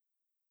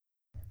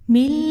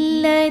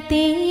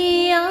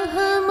ملت-e-احمد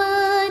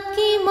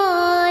کی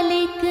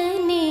مالک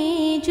نے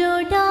جو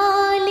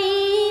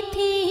ڈالی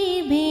تھی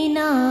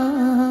بنا،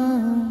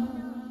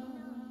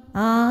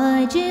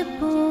 آج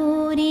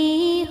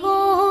پوری ہو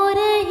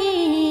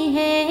رہی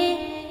ہے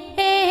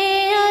اے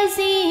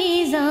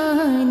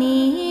عزیزان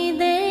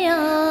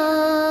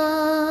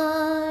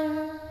دیار۔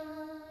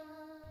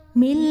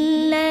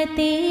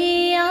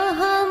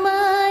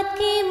 ملت-e-احمد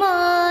کی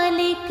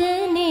مالک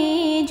نے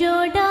جو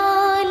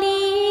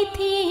ڈالی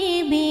تھی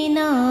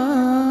بنا،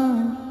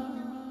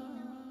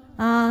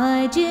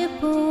 آج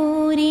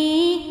پوری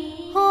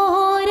ہو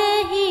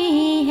رہی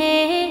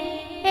ہے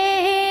اے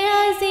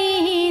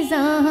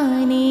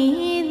عزیزان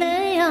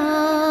دیار۔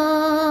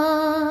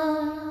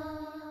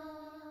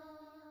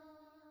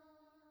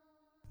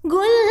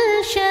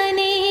 گلشن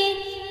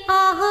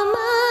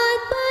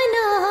احمد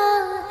بنا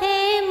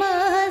ہے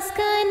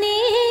مسکن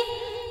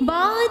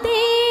باد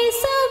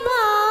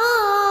صبا،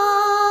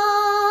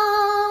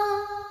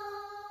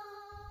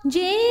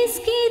 جس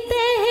کی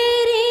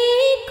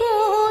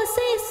تحریکوں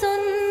سے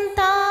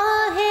سنتا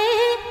ہے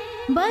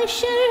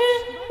بشر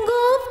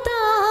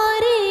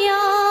گفتار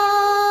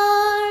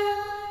یار،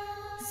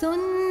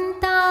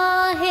 سنتا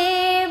ہے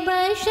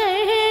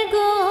بشر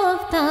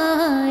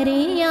گفتار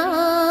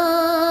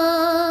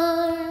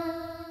یار۔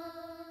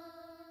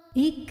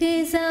 ایک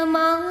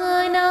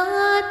زمانہ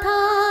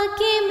تھا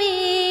کہ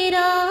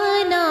میرا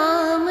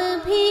نام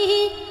بھی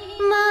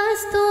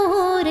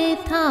مستور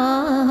تھا،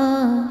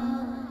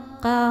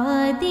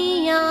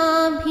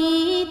 قادیاں بھی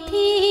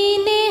تھی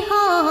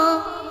نہا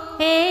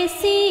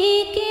ایسی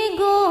کہ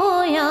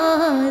گویا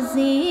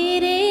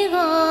زیر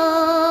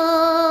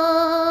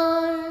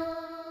غار،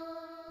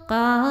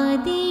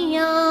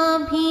 قادیاں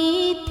بھی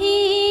تھی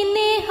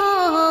نہا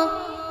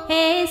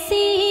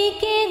ایسی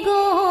کہ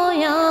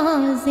گویا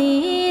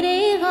زیر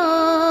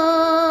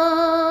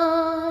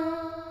غار۔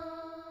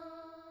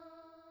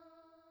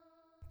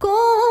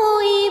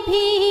 کوئی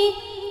بھی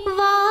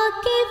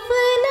واقف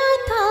نہ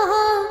تھا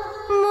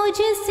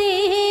مجھ سے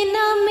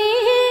نہ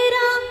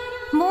میرا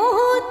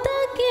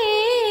معتقد،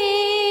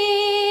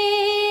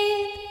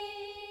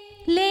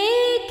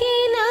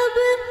 لیکن اب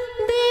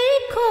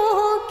دیکھو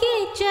کہ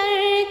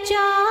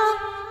چرچا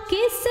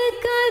کس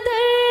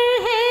قدر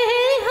ہے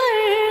ہر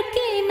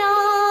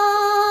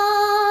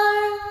کنار،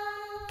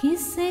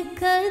 کس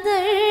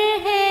قدر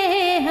ہے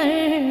ہر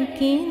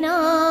کنار۔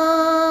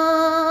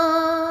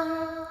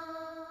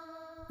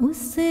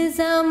 اس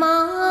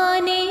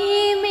زمانے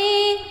میں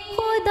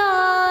خدا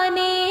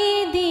نے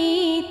دی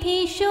تھی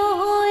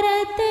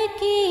شہرت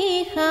کی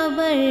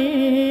خبر،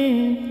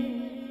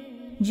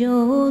 جو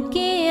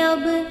کہ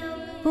اب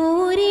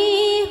پوری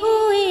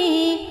ہوئی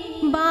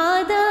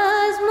بعد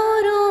از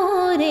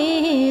مرور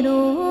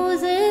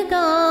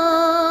روزگار،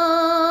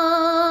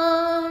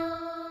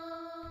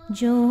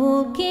 جو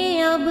کہ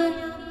اب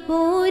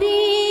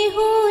پوری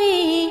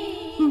ہوئی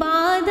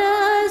بعد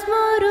از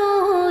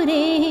مرور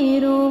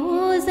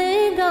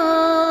روزگار۔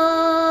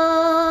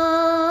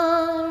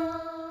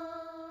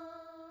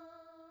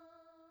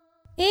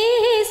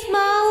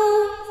 اسمعوا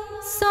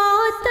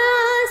صوت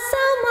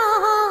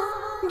السماء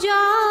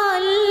جاء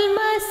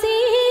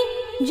المسیح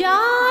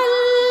جاء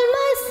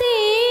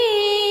المسیح،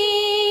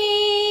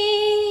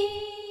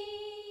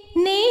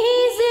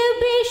 نیز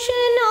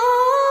بشنو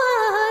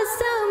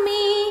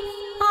سمی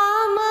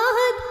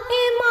آمد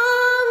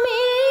امام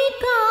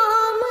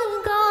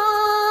کامگار،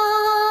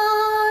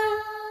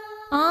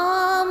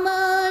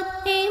 آمد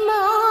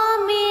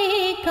امام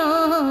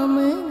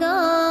کامگار۔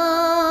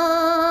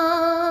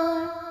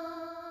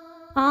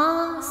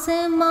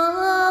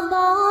 آسماں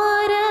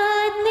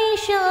بارد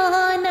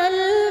نشان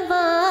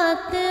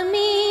الوقت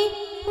میں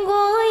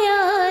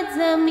گوید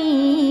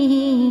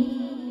زمین،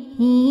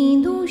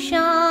 ہندو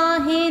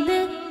شاہد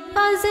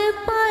از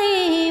پائے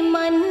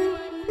من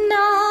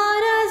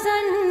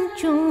نارزن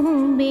چون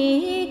بے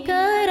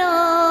قرار،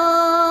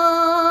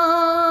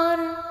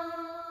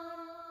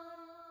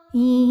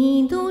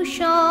 ہندو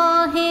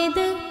شاہد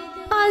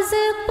از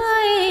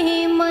پائے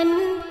من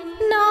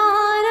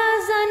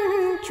نارزن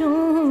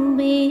چون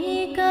بے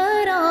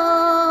قرار۔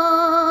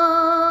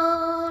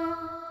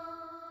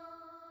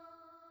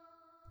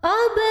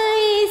 اب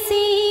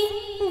اسی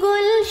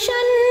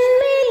گلشن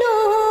میں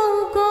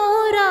لوگوں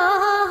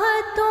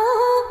راحتوں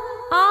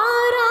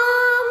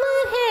آرام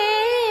ہے،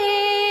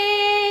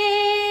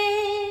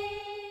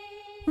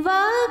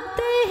 وقت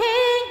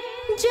ہے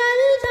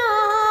جلد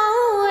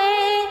آؤ اے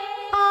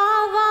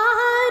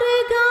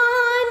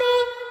آوارگان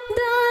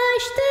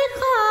دشت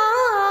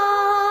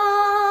خار،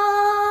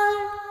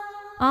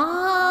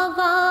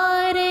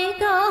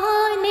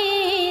 آوارگان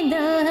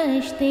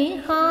دشت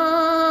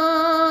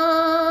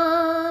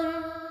خار۔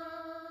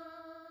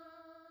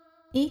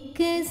 ایک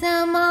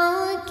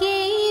زمان کے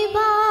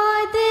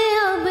بعد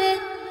اب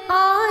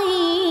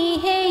آئی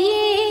ہے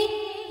یہ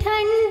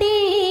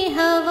ٹھنڈی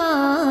ہوا،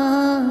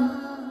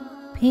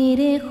 پھر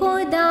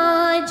خدا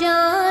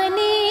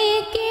جانے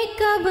کہ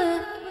کب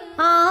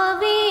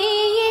آوے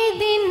یہ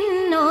دن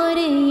اور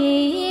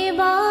یہ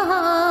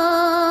بہار۔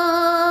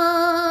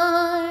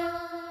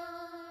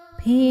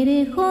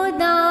 پھر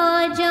خدا